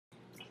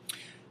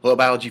Hello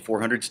Biology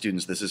 400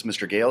 students, this is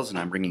Mr. Gales and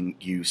I'm bringing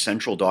you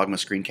Central Dogma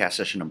Screencast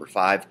session number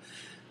 5.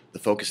 The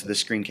focus of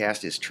this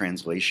screencast is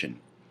translation.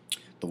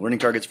 The learning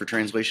targets for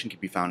translation can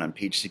be found on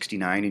page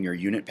 69 in your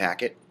unit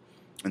packet,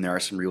 and there are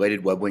some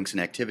related web links and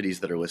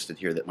activities that are listed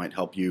here that might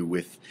help you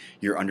with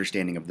your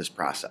understanding of this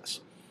process.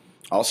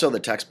 Also,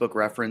 the textbook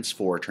reference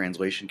for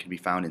translation can be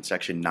found in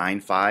section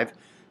 9.5,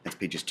 that's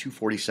pages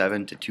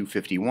 247 to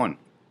 251.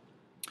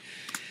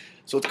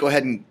 So let's go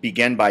ahead and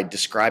begin by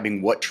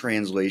describing what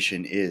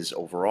translation is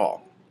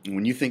overall. And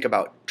when you think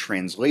about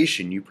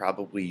translation, you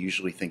probably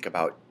usually think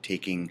about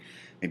taking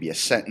maybe a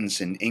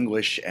sentence in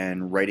English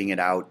and writing it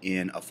out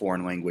in a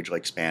foreign language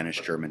like Spanish,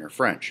 German, or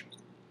French.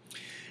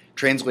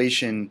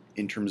 Translation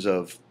in terms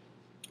of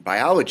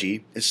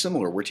biology is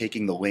similar. We're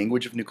taking the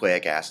language of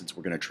nucleic acids,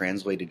 we're going to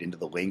translate it into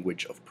the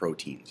language of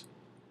proteins.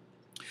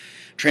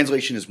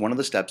 Translation is one of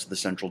the steps of the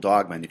central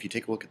dogma, and if you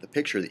take a look at the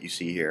picture that you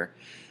see here,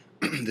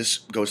 this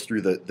goes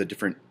through the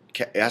different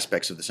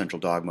aspects of the central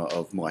dogma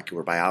of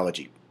molecular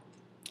biology.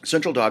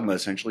 Central dogma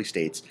essentially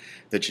states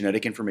that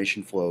genetic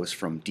information flows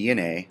from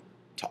DNA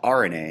to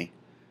RNA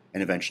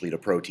and eventually to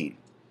protein.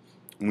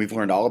 And we've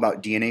learned all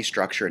about DNA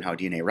structure and how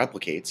DNA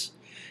replicates,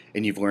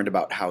 and you've learned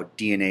about how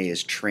DNA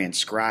is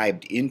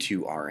transcribed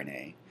into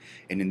RNA.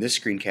 And in this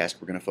screencast,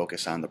 we're going to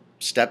focus on the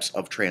steps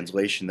of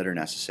translation that are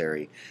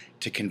necessary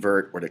to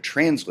convert or to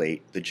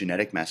translate the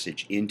genetic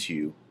message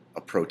into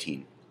a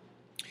protein.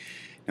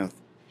 Now,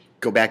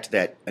 go back to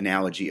that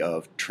analogy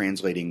of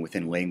translating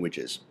within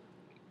languages.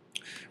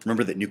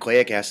 Remember that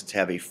nucleic acids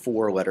have a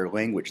 4-letter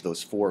language.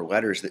 Those 4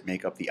 letters that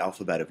make up the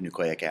alphabet of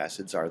nucleic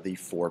acids are the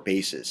 4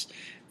 bases: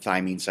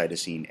 thymine,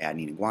 cytosine,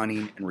 adenine, and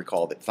guanine. And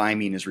recall that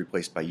thymine is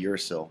replaced by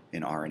uracil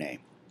in RNA.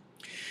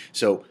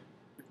 So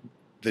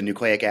the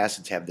nucleic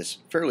acids have this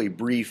fairly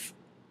brief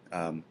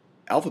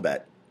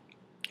alphabet,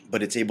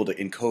 but it's able to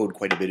encode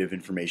quite a bit of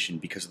information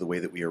because of the way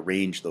that we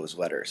arrange those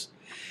letters.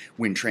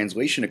 When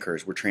translation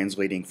occurs, we're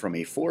translating from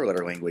a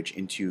 4-letter language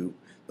into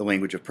the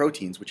language of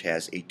proteins, which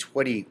has a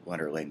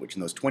 20-letter language.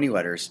 And those 20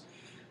 letters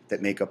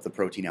that make up the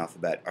protein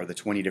alphabet are the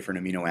 20 different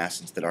amino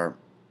acids that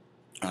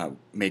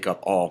make up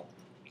all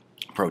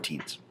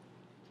proteins.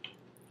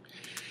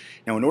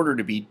 Now, in order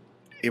to be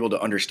able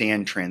to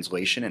understand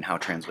translation and how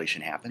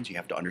translation happens, you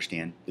have to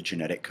understand the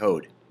genetic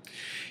code.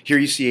 Here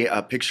you see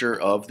a picture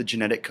of the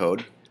genetic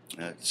code.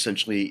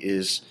 Essentially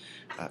is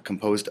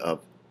composed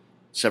of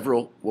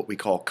several what we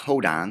call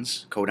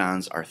codons.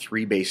 Codons are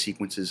 3 base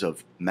sequences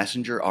of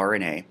messenger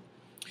RNA,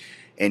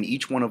 and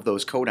each one of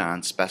those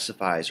codons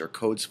specifies or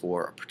codes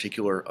for a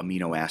particular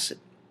amino acid.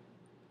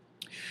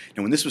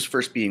 Now, when this was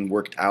first being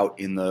worked out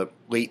in the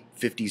late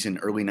 50s and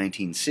early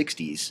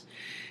 1960s,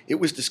 it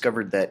was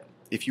discovered that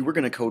if you were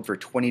going to code for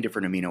 20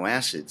 different amino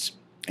acids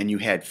and you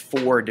had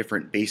 4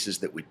 different bases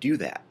that would do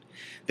that,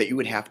 that you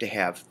would have to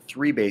have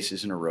 3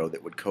 bases in a row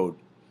that would code.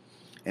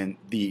 And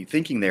the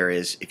thinking there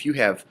is, if you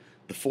have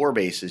the 4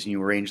 bases and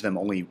you arrange them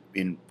only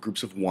in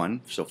groups of 1,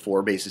 so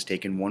 4 bases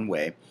taken one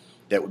way,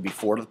 that would be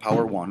 4 to the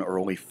power 1, or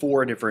only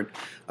 4 different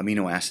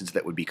amino acids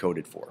that would be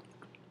coded for.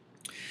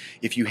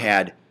 If you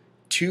had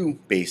 2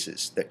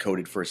 bases that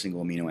coded for a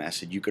single amino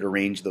acid, you could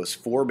arrange those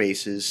 4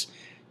 bases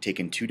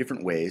taken 2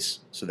 different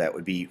ways, so that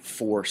would be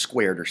 4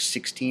 squared, or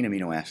 16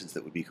 amino acids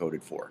that would be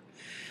coded for.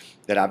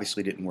 That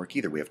obviously didn't work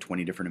either. We have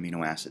 20 different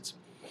amino acids.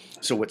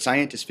 So what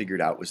scientists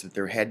figured out was that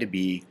there had to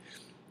be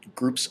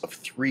groups of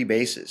 3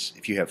 bases.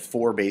 If you have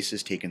 4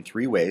 bases taken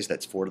 3 ways,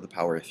 that's 4 to the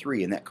power of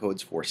 3, and that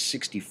codes for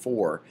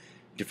 64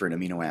 different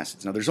amino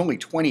acids. Now, there's only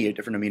 20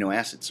 different amino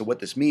acids, so what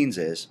this means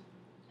is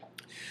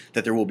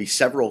that there will be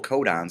several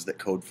codons that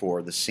code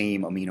for the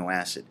same amino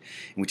acid.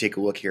 And we take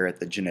a look here at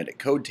the genetic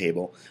code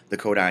table. The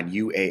codon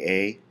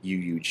UAA,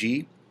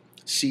 UUG,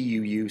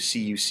 CUU,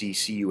 CUC,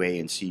 CUA,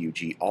 and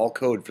CUG all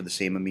code for the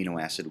same amino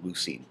acid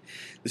leucine.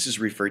 This is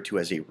referred to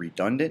as a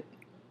redundant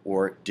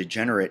or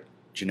degenerate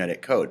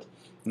genetic code.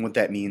 And what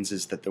that means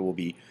is that there will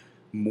be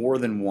more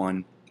than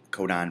one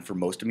codon for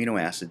most amino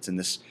acids, and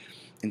this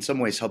in some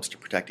ways helps to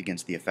protect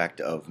against the effect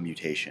of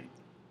mutation.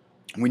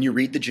 When you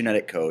read the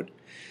genetic code,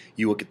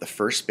 you look at the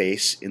first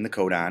base in the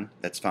codon,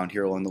 that's found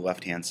here along the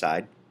left-hand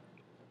side.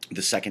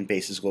 The second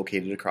base is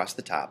located across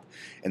the top,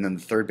 and then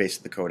the third base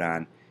of the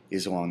codon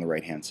is along the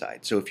right-hand side.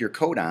 So if your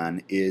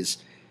codon is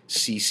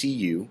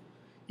CCU,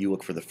 you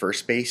look for the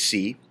first base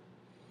C,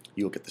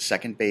 you look at the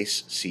second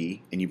base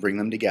C, and you bring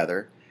them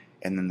together,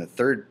 and then the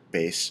third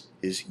base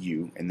is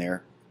U, and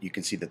there you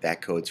can see that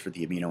that codes for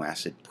the amino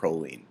acid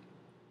proline.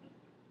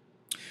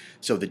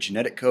 So the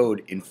genetic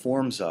code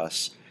informs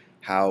us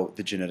how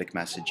the genetic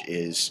message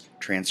is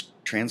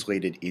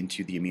translated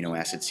into the amino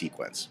acid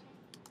sequence.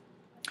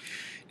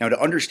 Now,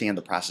 to understand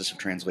the process of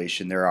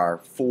translation, there are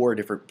 4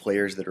 different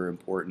players that are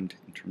important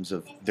in terms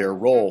of their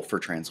role for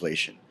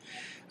translation.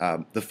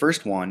 The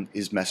first one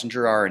is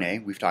messenger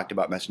RNA. We've talked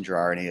about messenger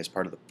RNA as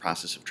part of the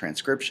process of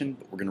transcription,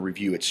 but we're going to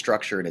review its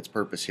structure and its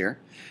purpose here.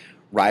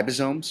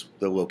 Ribosomes,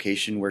 the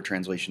location where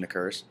translation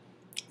occurs.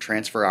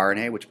 Transfer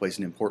RNA, which plays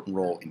an important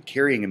role in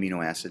carrying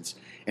amino acids.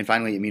 And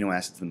finally, amino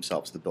acids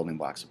themselves, the building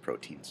blocks of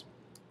proteins.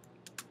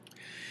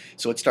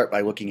 So let's start by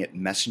looking at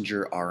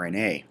messenger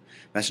RNA.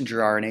 Messenger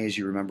RNA, as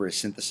you remember, is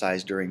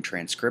synthesized during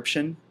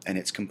transcription, and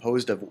it's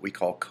composed of what we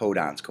call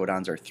codons.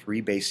 Codons are 3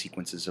 base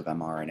sequences of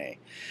mRNA.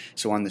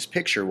 So on this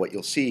picture, what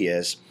you'll see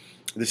is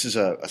this is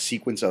a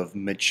sequence of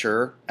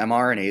mature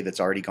mRNA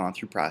that's already gone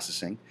through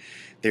processing.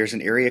 There's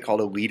an area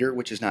called a leader,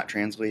 which is not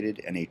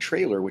translated, and a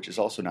trailer, which is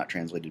also not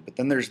translated. But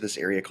then there's this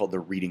area called the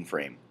reading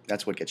frame.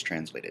 That's what gets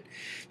translated.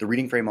 The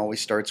reading frame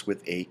always starts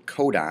with a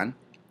codon,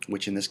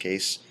 which in this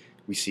case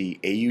we see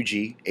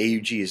AUG.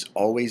 AUG is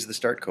always the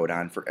start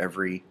codon for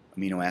every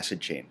amino acid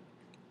chain.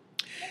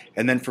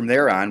 And then from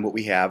there on, what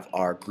we have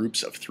are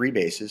groups of 3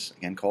 bases,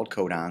 again called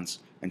codons,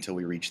 until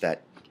we reach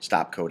that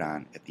stop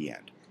codon at the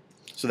end.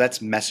 So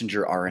that's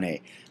messenger RNA.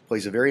 It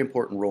plays a very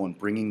important role in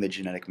bringing the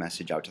genetic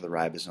message out to the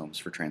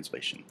ribosomes for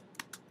translation.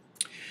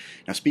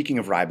 Now, speaking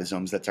of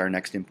ribosomes, that's our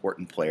next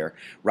important player.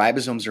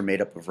 Ribosomes are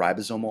made up of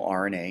ribosomal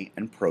RNA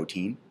and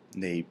protein.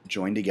 They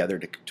join together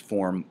to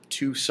form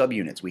 2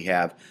 subunits. We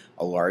have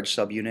a large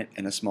subunit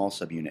and a small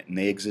subunit, and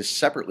they exist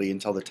separately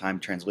until the time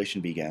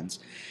translation begins.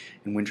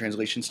 And when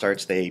translation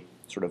starts, they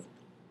sort of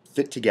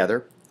fit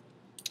together,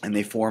 and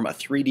they form a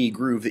 3D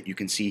groove that you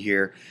can see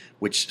here,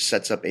 which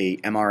sets up a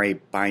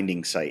mRNA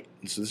binding site.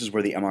 And so this is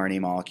where the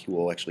mRNA molecule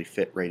will actually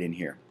fit right in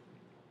here.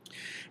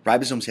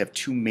 Ribosomes have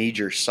 2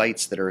 major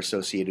sites that are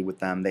associated with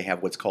them. They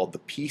have what's called the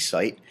P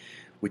site,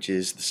 which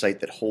is the site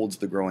that holds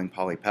the growing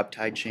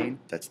polypeptide chain.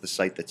 That's the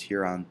site that's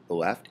here on the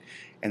left.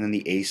 And then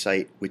the A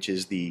site, which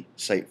is the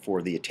site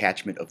for the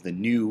attachment of the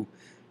new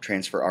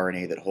transfer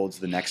RNA that holds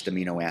the next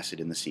amino acid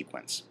in the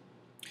sequence.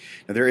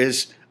 Now there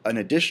is an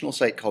additional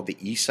site called the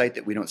E site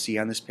that we don't see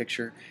on this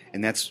picture,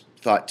 and that's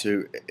thought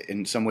to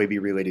in some way be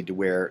related to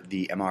where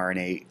the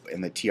mRNA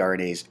and the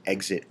tRNAs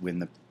exit when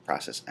the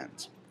process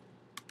ends.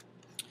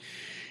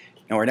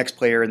 Now our next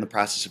player in the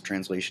process of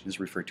translation is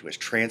referred to as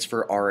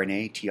transfer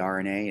RNA,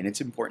 tRNA, and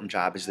its important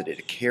job is that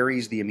it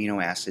carries the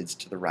amino acids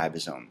to the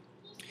ribosome.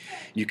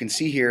 You can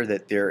see here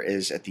that there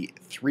is at the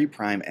 3'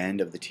 end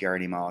of the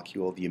tRNA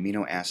molecule the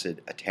amino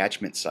acid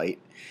attachment site,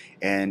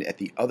 and at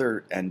the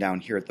other end down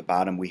here at the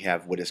bottom we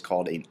have what is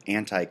called an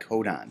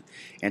anticodon.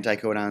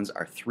 Anticodons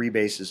are 3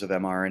 bases of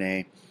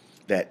mRNA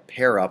that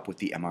pair up with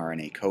the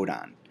mRNA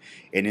codon.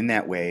 And in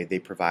that way, they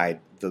provide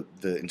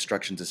the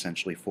instructions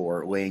essentially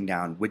for laying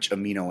down which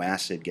amino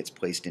acid gets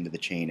placed into the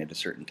chain at a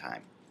certain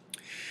time.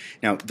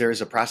 Now, there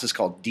is a process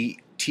called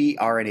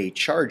tRNA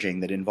charging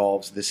that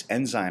involves this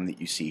enzyme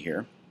that you see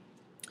here.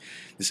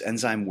 This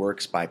enzyme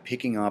works by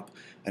picking up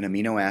an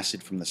amino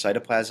acid from the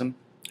cytoplasm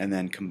and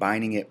then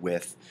combining it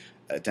with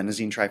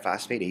adenosine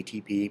triphosphate,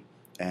 ATP,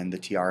 and the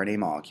tRNA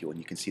molecule. And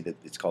you can see that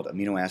it's called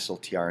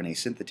aminoacyl tRNA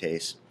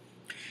synthetase.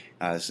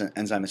 This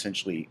enzyme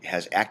essentially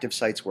has active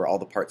sites where all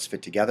the parts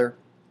fit together,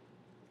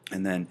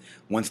 and then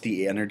once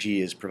the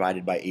energy is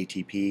provided by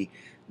ATP,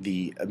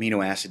 the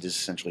amino acid is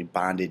essentially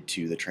bonded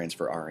to the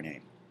transfer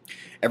RNA.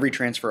 Every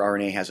transfer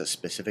RNA has a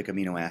specific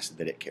amino acid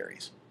that it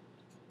carries.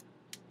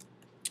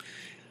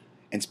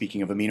 And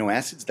speaking of amino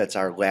acids, that's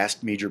our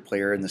last major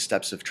player in the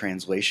steps of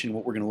translation.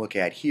 What we're going to look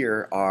at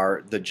here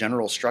are the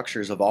general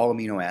structures of all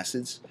amino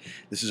acids.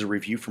 This is a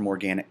review from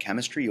organic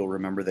chemistry. You'll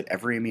remember that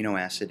every amino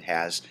acid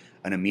has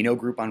an amino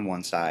group on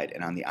one side,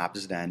 and on the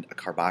opposite end, a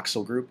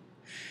carboxyl group.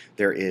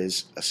 There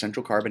is a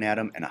central carbon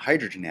atom and a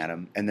hydrogen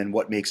atom, and then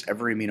what makes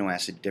every amino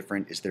acid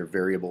different is their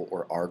variable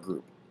or R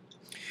group.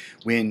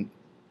 When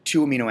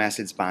 2 amino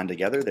acids bond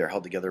together, they're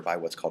held together by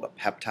what's called a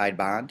peptide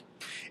bond,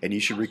 and you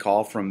should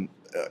recall from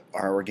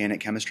our organic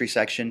chemistry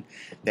section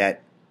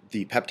that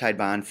the peptide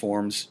bond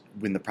forms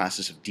when the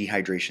process of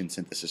dehydration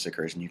synthesis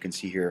occurs, and you can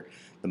see here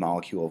the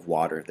molecule of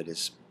water that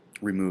is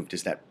removed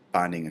as that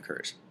bonding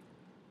occurs.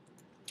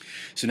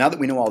 So now that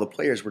we know all the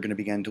players, we're going to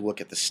begin to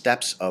look at the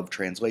steps of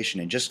translation.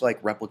 And just like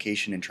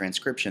replication and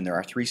transcription, there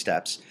are 3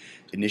 steps: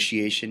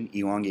 initiation,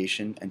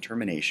 elongation, and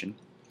termination.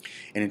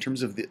 And in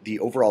terms of the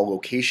overall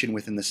location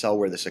within the cell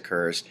where this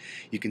occurs,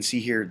 you can see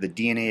here the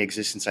DNA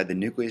exists inside the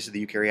nucleus of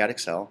the eukaryotic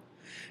cell.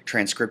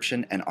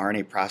 Transcription and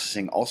RNA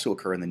processing also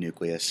occur in the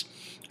nucleus.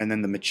 And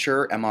then the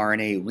mature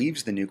mRNA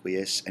leaves the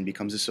nucleus and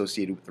becomes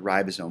associated with the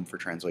ribosome for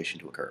translation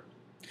to occur.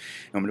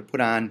 Now I'm going to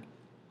put on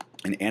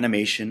an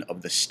animation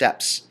of the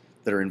steps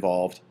that are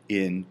involved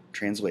in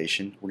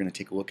translation. We're going to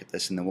take a look at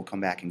this, and then we'll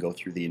come back and go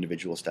through the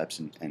individual steps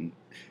and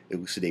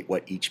elucidate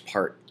what each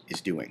part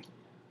is doing.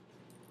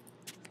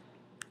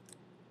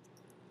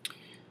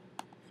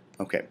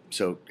 Okay,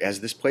 so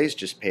as this plays,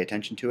 just pay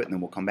attention to it, and then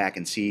we'll come back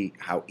and see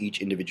how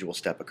each individual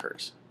step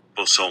occurs.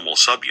 Ribosomal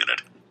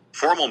subunit,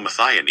 formal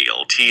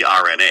methionine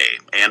tRNA,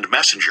 and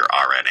messenger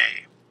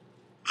RNA.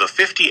 The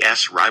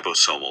 50S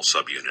ribosomal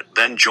subunit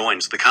then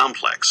joins the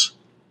complex.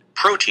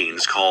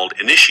 Proteins called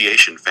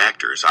initiation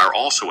factors are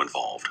also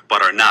involved,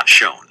 but are not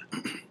shown.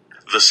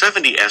 The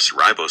 70S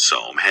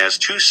ribosome has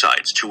 2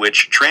 sites to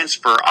which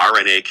transfer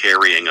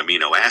RNA-carrying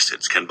amino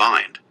acids can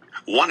bind.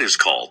 One is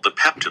called the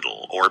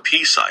peptidyl, or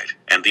P site,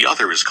 and the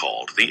other is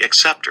called the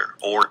acceptor,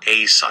 or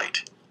A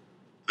site.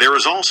 There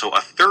is also a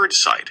 3rd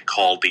site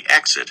called the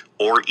exit,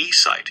 or E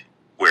site,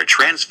 where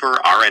transfer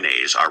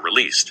RNAs are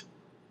released.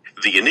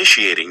 The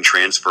initiating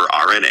transfer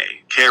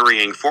RNA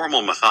carrying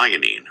formal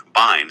methionine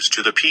binds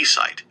to the P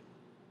site.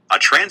 A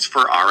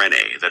transfer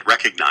RNA that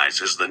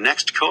recognizes the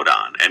next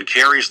codon and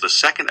carries the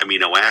second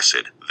amino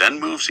acid then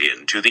moves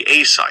into the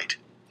A site.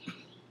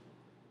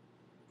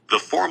 The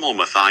formal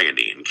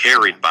methionine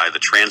carried by the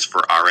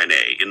transfer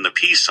RNA in the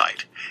P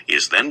site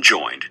is then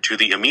joined to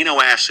the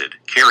amino acid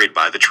carried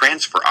by the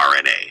transfer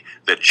RNA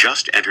that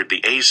just entered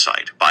the A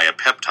site by a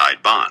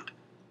peptide bond.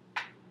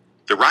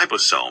 The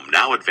ribosome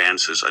now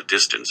advances a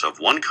distance of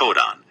one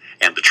codon,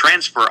 and the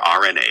transfer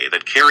RNA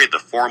that carried the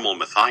formal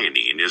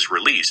methionine is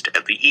released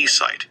at the E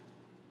site.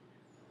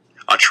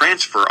 A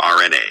transfer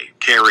RNA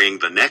carrying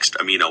the next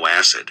amino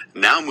acid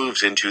now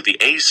moves into the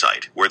A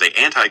site, where the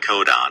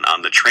anticodon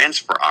on the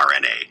transfer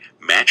RNA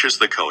matches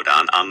the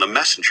codon on the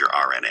messenger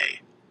RNA.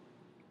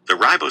 The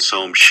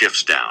ribosome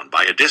shifts down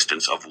by a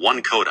distance of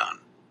one codon.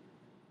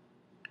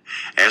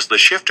 As the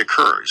shift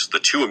occurs, the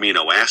two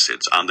amino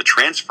acids on the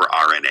transfer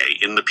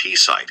RNA in the P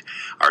site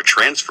are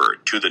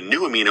transferred to the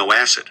new amino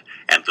acid,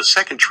 and the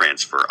second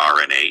transfer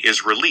RNA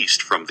is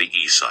released from the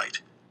E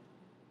site.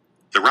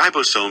 The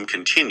ribosome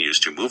continues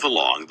to move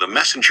along the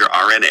messenger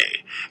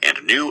RNA,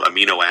 and new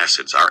amino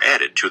acids are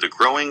added to the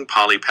growing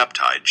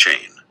polypeptide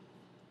chain.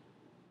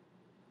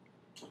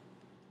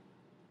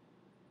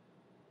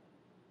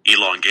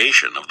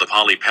 Elongation of the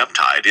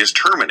polypeptide is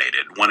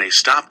terminated when a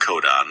stop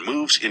codon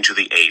moves into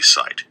the A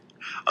site.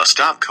 A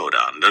stop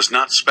codon does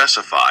not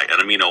specify an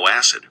amino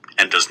acid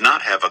and does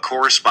not have a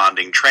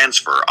corresponding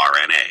transfer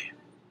RNA.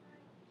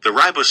 The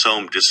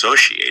ribosome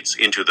dissociates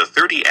into the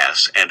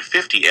 30S and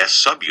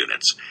 50S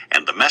subunits,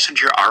 and the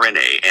messenger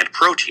RNA and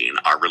protein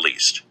are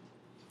released.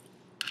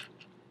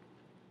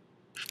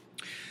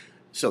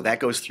 So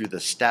that goes through the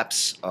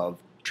steps of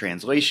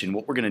translation.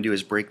 What we're going to do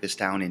is break this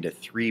down into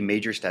three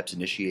major steps: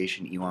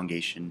 initiation,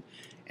 elongation,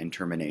 and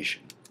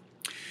termination.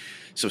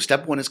 So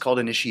step one is called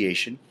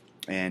initiation,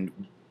 and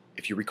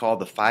if you recall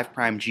the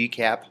 5' G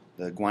cap,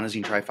 the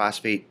guanosine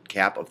triphosphate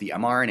cap of the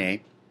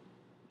mRNA,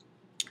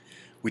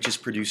 which is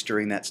produced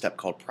during that step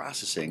called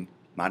processing,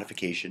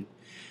 modification,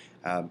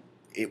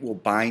 it will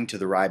bind to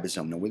the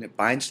ribosome. Now when it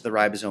binds to the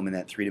ribosome in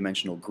that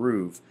three-dimensional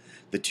groove,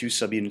 the two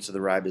subunits of the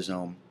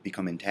ribosome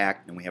become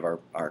intact, and we have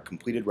our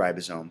completed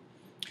ribosome.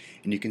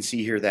 And you can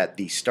see here that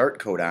the start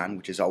codon,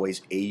 which is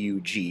always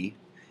AUG,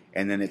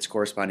 and then its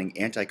corresponding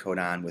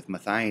anticodon with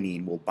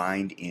methionine will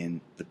bind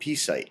in the P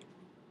site.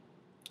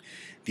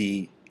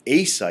 The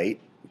A site,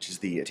 which is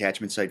the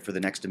attachment site for the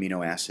next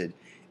amino acid,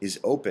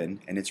 is open,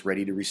 and it's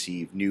ready to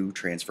receive new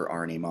transfer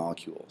RNA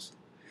molecules.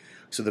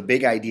 So the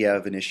big idea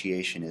of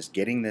initiation is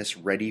getting this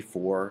ready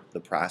for the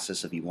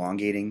process of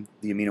elongating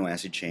the amino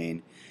acid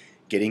chain,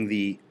 getting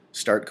the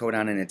start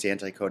codon and its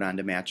anticodon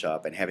to match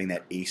up, and having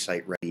that A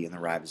site ready in the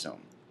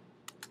ribosome.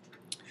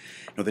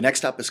 Now the next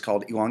step is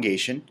called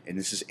elongation, and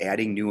this is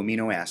adding new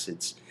amino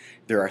acids.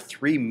 There are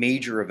three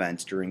major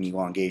events during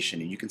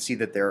elongation, and you can see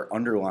that they're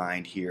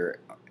underlined here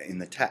in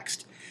the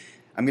text.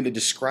 I'm going to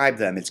describe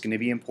them. It's going to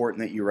be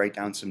important that you write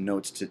down some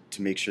notes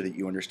to make sure that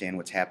you understand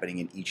what's happening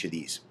in each of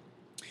these.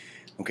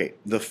 Okay,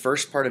 the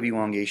first part of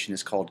elongation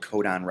is called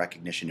codon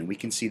recognition, and we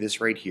can see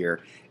this right here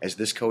as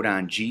this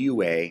codon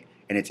GUA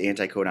and its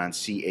anticodon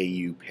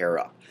CAU pair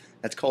up.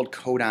 That's called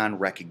codon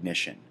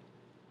recognition.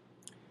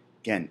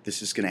 Again,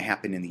 this is going to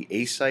happen in the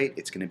A site.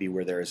 It's going to be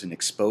where there is an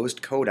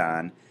exposed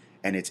codon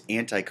and its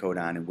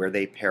anticodon, and where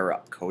they pair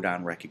up,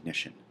 codon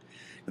recognition.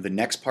 Now, the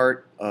next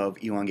part of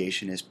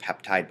elongation is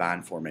peptide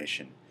bond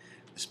formation.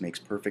 This makes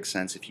perfect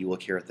sense if you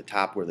look here at the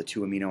top where the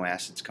two amino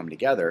acids come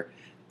together.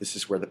 This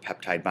is where the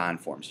peptide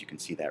bond forms. You can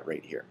see that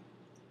right here.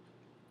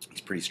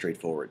 It's pretty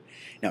straightforward.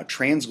 Now,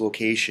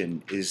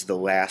 translocation is the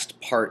last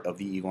part of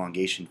the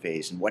elongation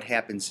phase, and what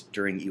happens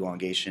during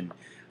elongation,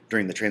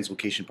 during the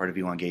translocation part of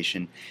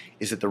elongation,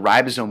 is that the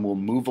ribosome will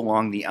move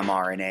along the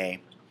mRNA.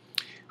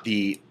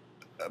 The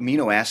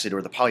amino acid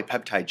or the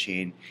polypeptide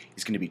chain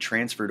is going to be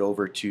transferred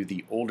over to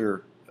the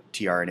older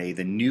tRNA.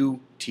 The new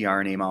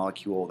tRNA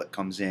molecule that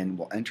comes in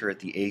will enter at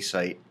the A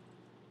site,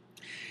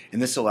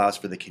 and this allows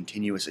for the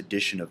continuous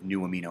addition of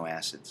new amino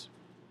acids.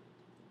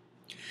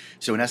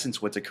 So in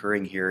essence, what's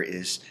occurring here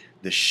is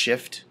the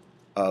shift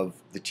of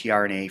the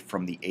tRNA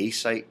from the A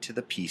site to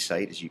the P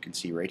site, as you can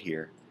see right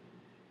here,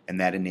 and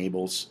that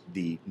enables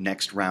the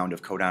next round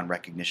of codon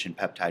recognition,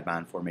 peptide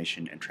bond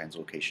formation, and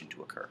translocation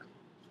to occur.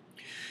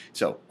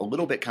 So a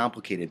little bit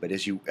complicated, but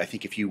I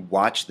think if you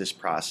watch this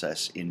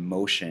process in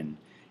motion,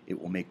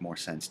 it will make more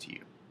sense to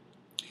you.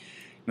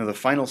 Now the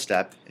final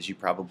step, as you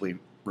probably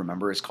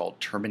remember, is called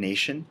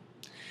termination.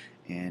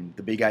 And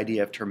the big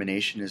idea of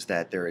termination is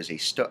that there is a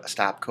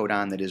stop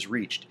codon that is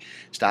reached.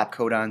 Stop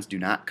codons do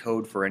not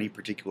code for any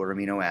particular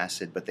amino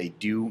acid, but they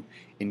do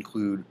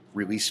include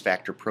release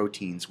factor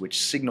proteins which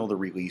signal the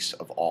release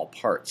of all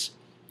parts.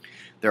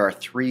 There are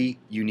three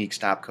unique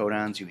stop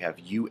codons. You have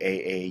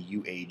UAA,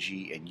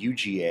 UAG, and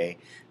UGA.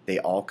 They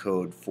all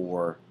code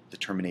for the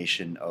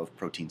termination of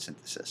protein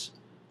synthesis.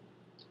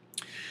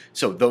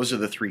 So those are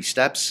the three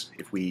steps.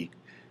 If we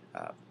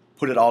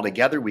put it all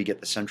together, we get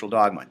the central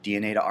dogma: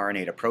 DNA to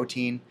RNA to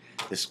protein.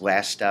 This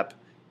last step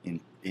in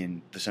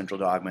in the Central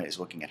Dogma is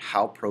looking at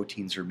how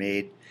proteins are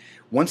made.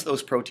 Once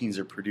those proteins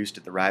are produced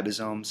at the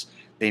ribosomes,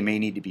 they may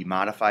need to be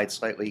modified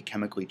slightly,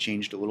 chemically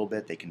changed a little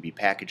bit. They can be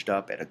packaged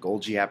up at a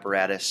Golgi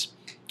apparatus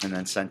and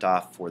then sent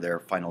off for their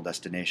final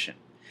destination.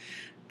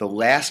 The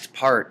last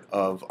part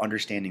of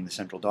understanding the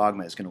Central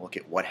Dogma is going to look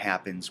at what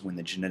happens when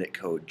the genetic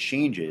code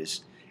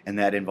changes, and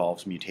that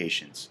involves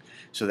mutations.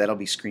 So that'll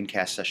be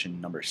screencast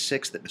session number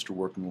 6 that Mr.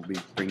 Workman will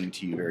be bringing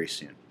to you very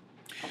soon.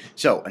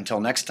 So until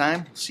next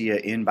time, see you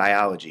in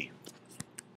biology.